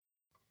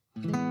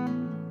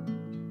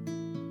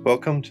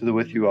Welcome to the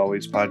With You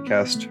Always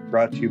podcast,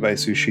 brought to you by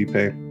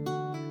Suscipe,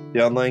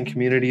 the online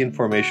community and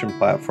formation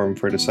platform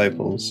for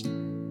disciples.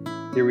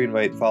 Here we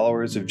invite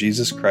followers of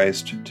Jesus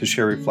Christ to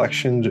share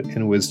reflection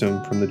and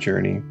wisdom from the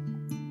journey.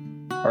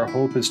 Our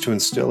hope is to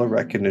instill a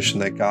recognition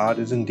that God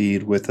is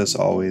indeed with us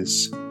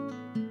always.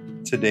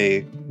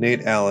 Today,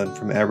 Nate Allen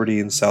from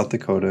Aberdeen, South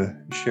Dakota,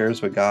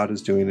 shares what God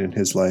is doing in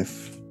his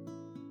life.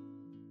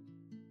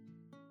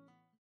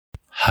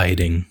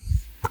 Hiding.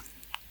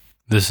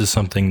 This is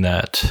something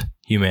that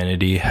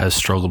humanity has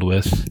struggled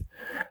with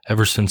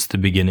ever since the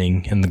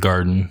beginning in the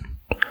garden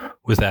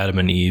with Adam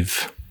and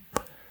Eve.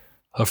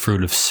 A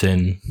fruit of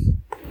sin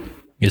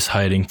is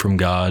hiding from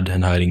God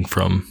and hiding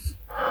from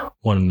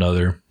one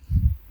another.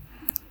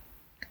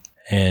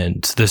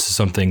 And this is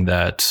something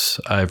that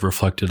I've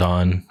reflected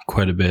on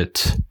quite a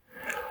bit.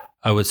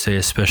 I would say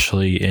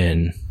especially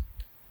in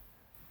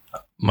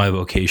my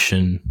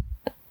vocation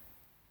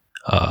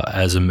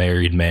as a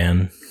married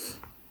man,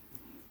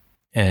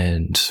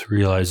 and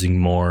realizing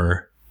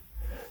more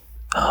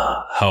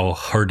how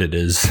hard it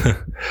is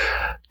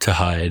to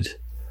hide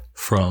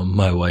from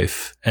my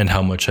wife and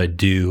how much I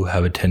do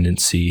have a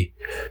tendency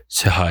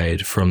to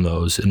hide from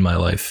those in my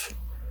life.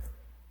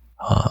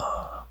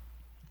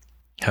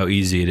 How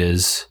easy it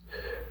is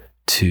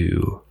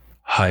to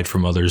hide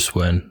from others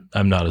when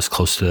I'm not as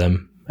close to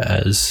them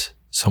as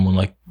someone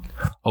like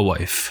a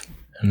wife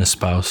and a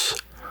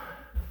spouse.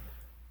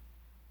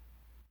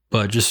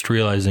 But just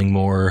realizing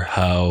more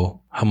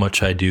how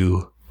much I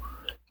do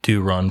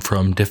run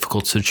from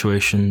difficult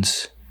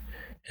situations,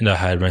 and I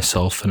hide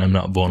myself and I'm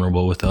not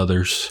vulnerable with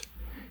others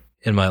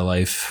in my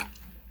life.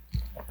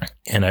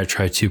 And I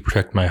try to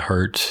protect my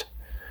heart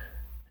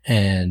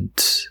and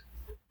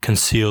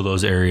conceal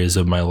those areas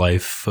of my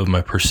life, of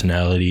my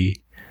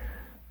personality,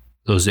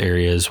 those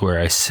areas where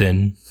I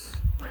sin,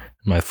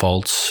 my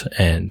faults,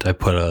 and I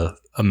put a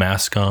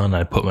mask on.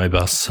 I put my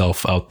best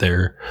self out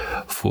there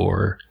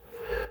for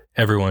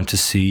everyone to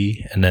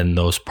see, and then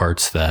those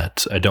parts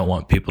that I don't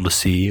want people to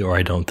see or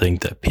I don't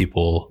think that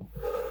people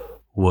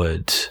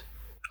would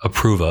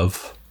approve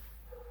of,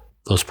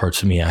 those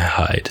parts of me I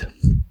hide.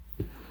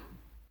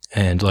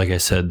 And like I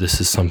said,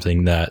 this is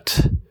something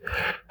that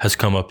has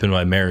come up in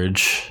my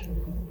marriage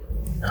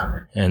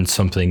and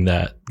something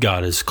that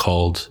God has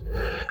called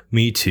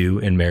me to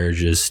in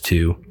marriages,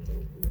 to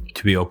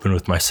be open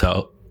with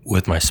myself,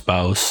 with my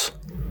spouse,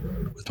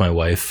 with my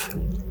wife,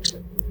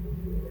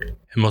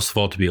 and most of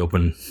all, to be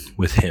open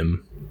with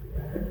him.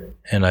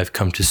 And I've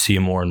come to see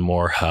more and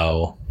more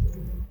how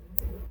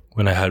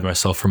when I hide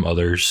myself from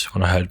others,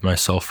 when I hide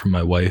myself from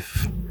my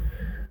wife,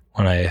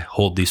 when I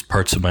hold these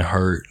parts of my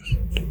heart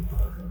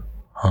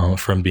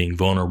from being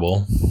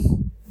vulnerable,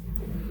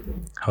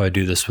 how I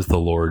do this with the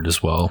Lord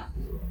as well,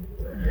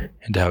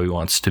 and how he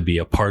wants to be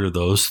a part of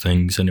those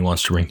things and he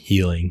wants to bring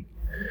healing,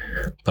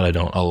 but I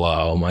don't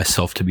allow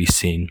myself to be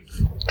seen.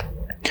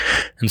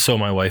 And so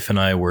my wife and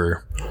I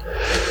were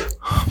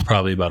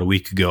probably about a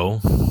week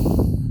ago,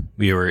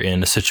 we were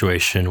in a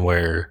situation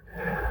where,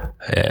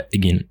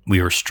 again,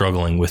 we were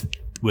struggling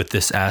with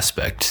this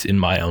aspect in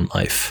my own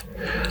life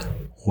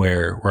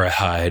where I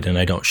hide and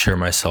I don't share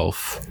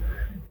myself.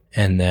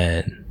 And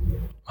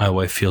then my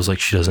wife feels like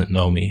she doesn't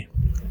know me.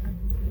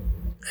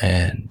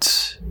 And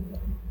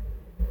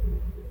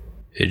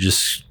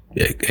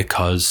it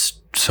caused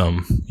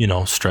some,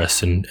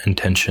 stress and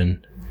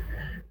tension.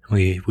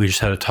 We just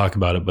had to talk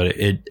about it, but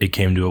it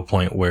came to a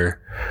point where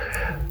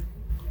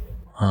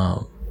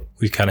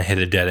we kind of hit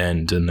a dead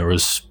end and there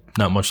was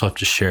not much left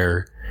to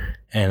share.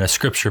 And a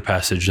scripture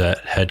passage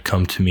that had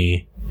come to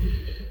me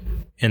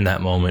in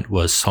that moment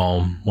was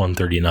Psalm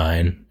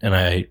 139. And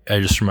I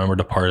just remembered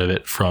a part of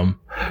it from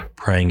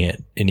praying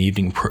it in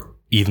evening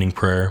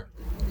prayer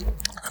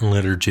and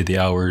liturgy of the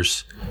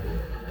hours.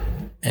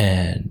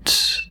 And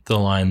the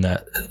line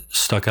that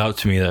stuck out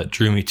to me, that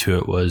drew me to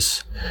it,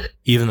 was,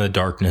 "Even the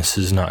darkness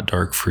is not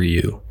dark for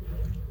you."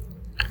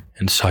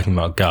 And it's talking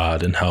about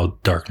God and how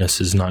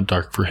darkness is not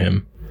dark for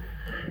him.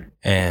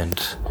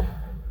 And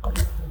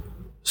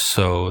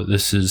so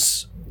this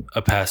is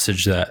a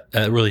passage that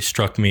really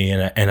struck me.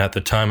 And at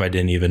the time, I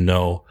didn't even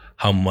know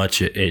how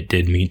much it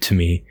did mean to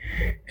me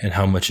and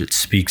how much it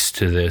speaks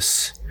to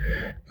this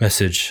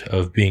message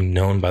of being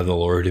known by the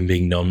Lord and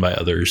being known by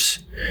others.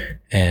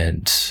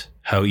 And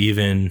how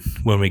even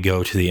when we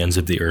go to the ends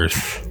of the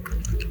earth,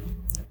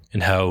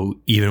 and how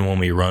even when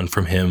we run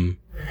from him,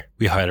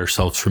 we hide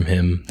ourselves from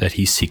him, that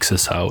he seeks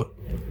us out.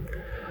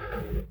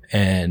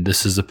 And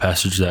this is a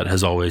passage that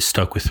has always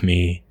stuck with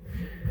me.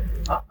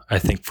 I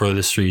think for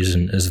this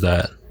reason is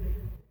that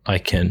I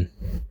can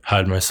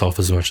hide myself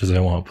as much as I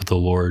want, but the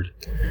Lord,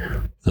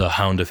 the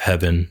hound of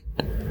heaven,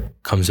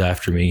 comes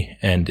after me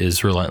and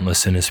is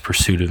relentless in his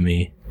pursuit of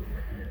me.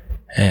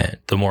 And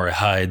the more I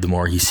hide, the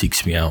more he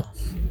seeks me out.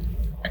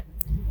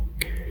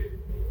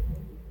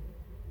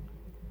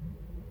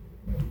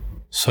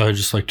 So I'd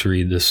just like to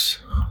read this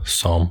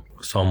Psalm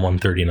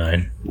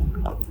 139.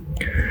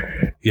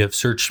 You have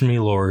searched me,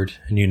 Lord,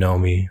 and you know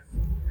me.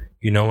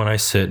 You know when I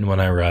sit and when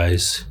I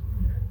rise.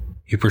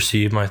 You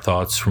perceive my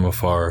thoughts from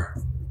afar.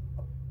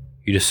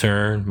 You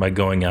discern my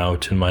going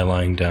out and my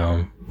lying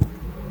down.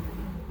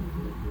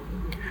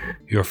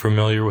 You are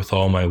familiar with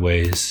all my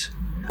ways.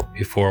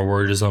 Before a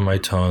word is on my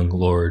tongue,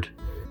 Lord,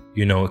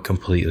 you know it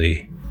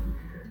completely.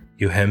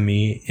 You hem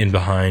me in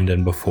behind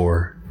and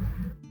before.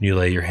 You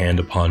lay your hand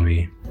upon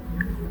me.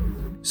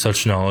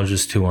 Such knowledge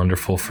is too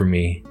wonderful for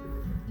me,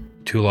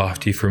 too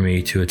lofty for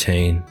me to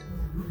attain.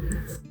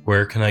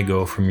 Where can I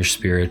go from your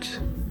spirit?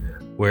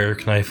 Where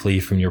can I flee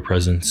from your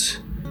presence?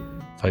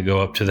 If I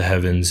go up to the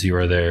heavens, you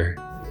are there.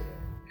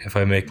 If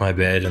I make my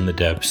bed in the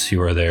depths,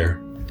 you are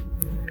there.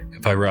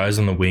 If I rise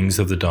on the wings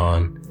of the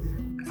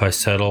dawn, if I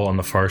settle on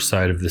the far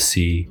side of the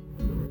sea,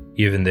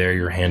 even there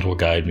your hand will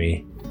guide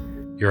me.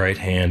 Your right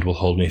hand will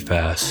hold me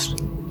fast.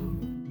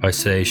 If I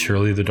say,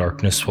 surely the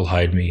darkness will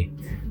hide me,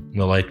 and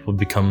the light will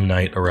become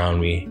night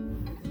around me,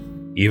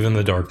 even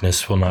the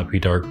darkness will not be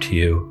dark to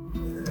you.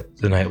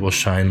 The night will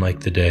shine like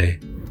the day,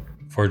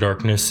 for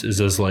darkness is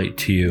as light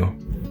to you.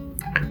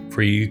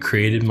 For you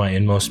created my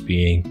inmost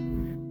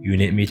being. You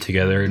knit me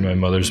together in my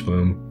mother's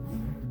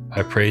womb.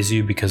 I praise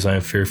you because I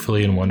am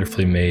fearfully and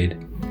wonderfully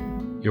made.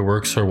 Your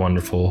works are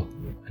wonderful.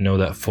 I know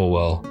that full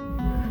well.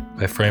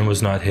 My frame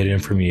was not hidden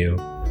from you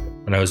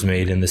when I was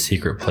made in the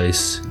secret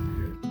place,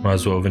 when I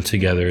was woven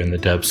together in the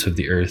depths of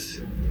the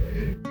earth.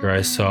 Your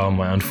eyes saw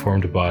my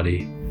unformed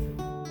body.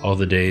 All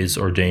the days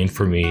ordained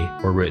for me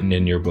were written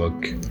in your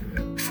book,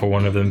 before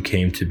one of them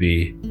came to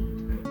be.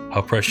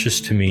 How precious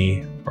to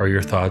me are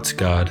your thoughts,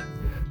 God.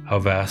 How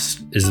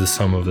vast is the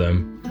sum of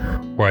them.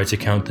 Were I to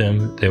count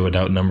them, they would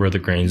outnumber the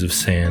grains of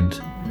sand.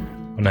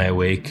 When I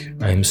awake,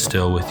 I am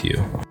still with you.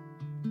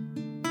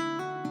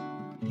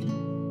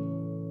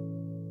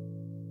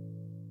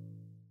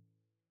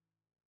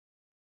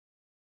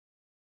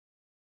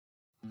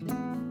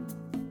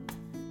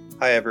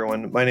 Hi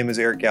everyone, my name is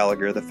Eric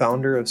Gallagher, the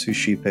founder of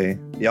Suscipe,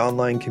 the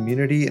online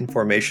community and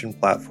formation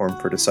platform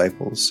for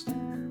disciples.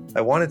 I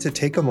wanted to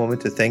take a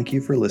moment to thank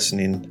you for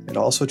listening and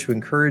also to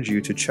encourage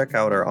you to check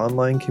out our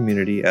online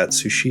community at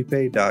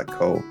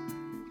suscipe.co.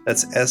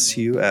 That's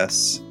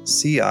suscipe.co.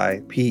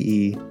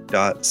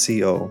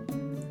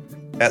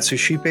 At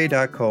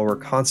suscipe.co, we're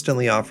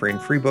constantly offering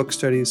free book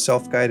studies,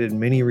 self-guided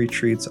mini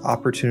retreats,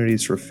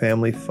 opportunities for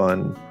family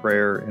fun,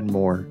 prayer, and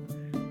more.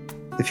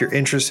 If you're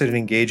interested in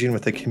engaging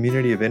with a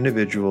community of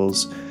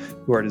individuals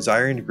who are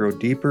desiring to grow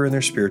deeper in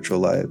their spiritual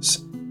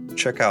lives,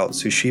 check out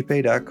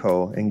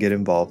suscipe.co and get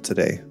involved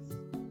today.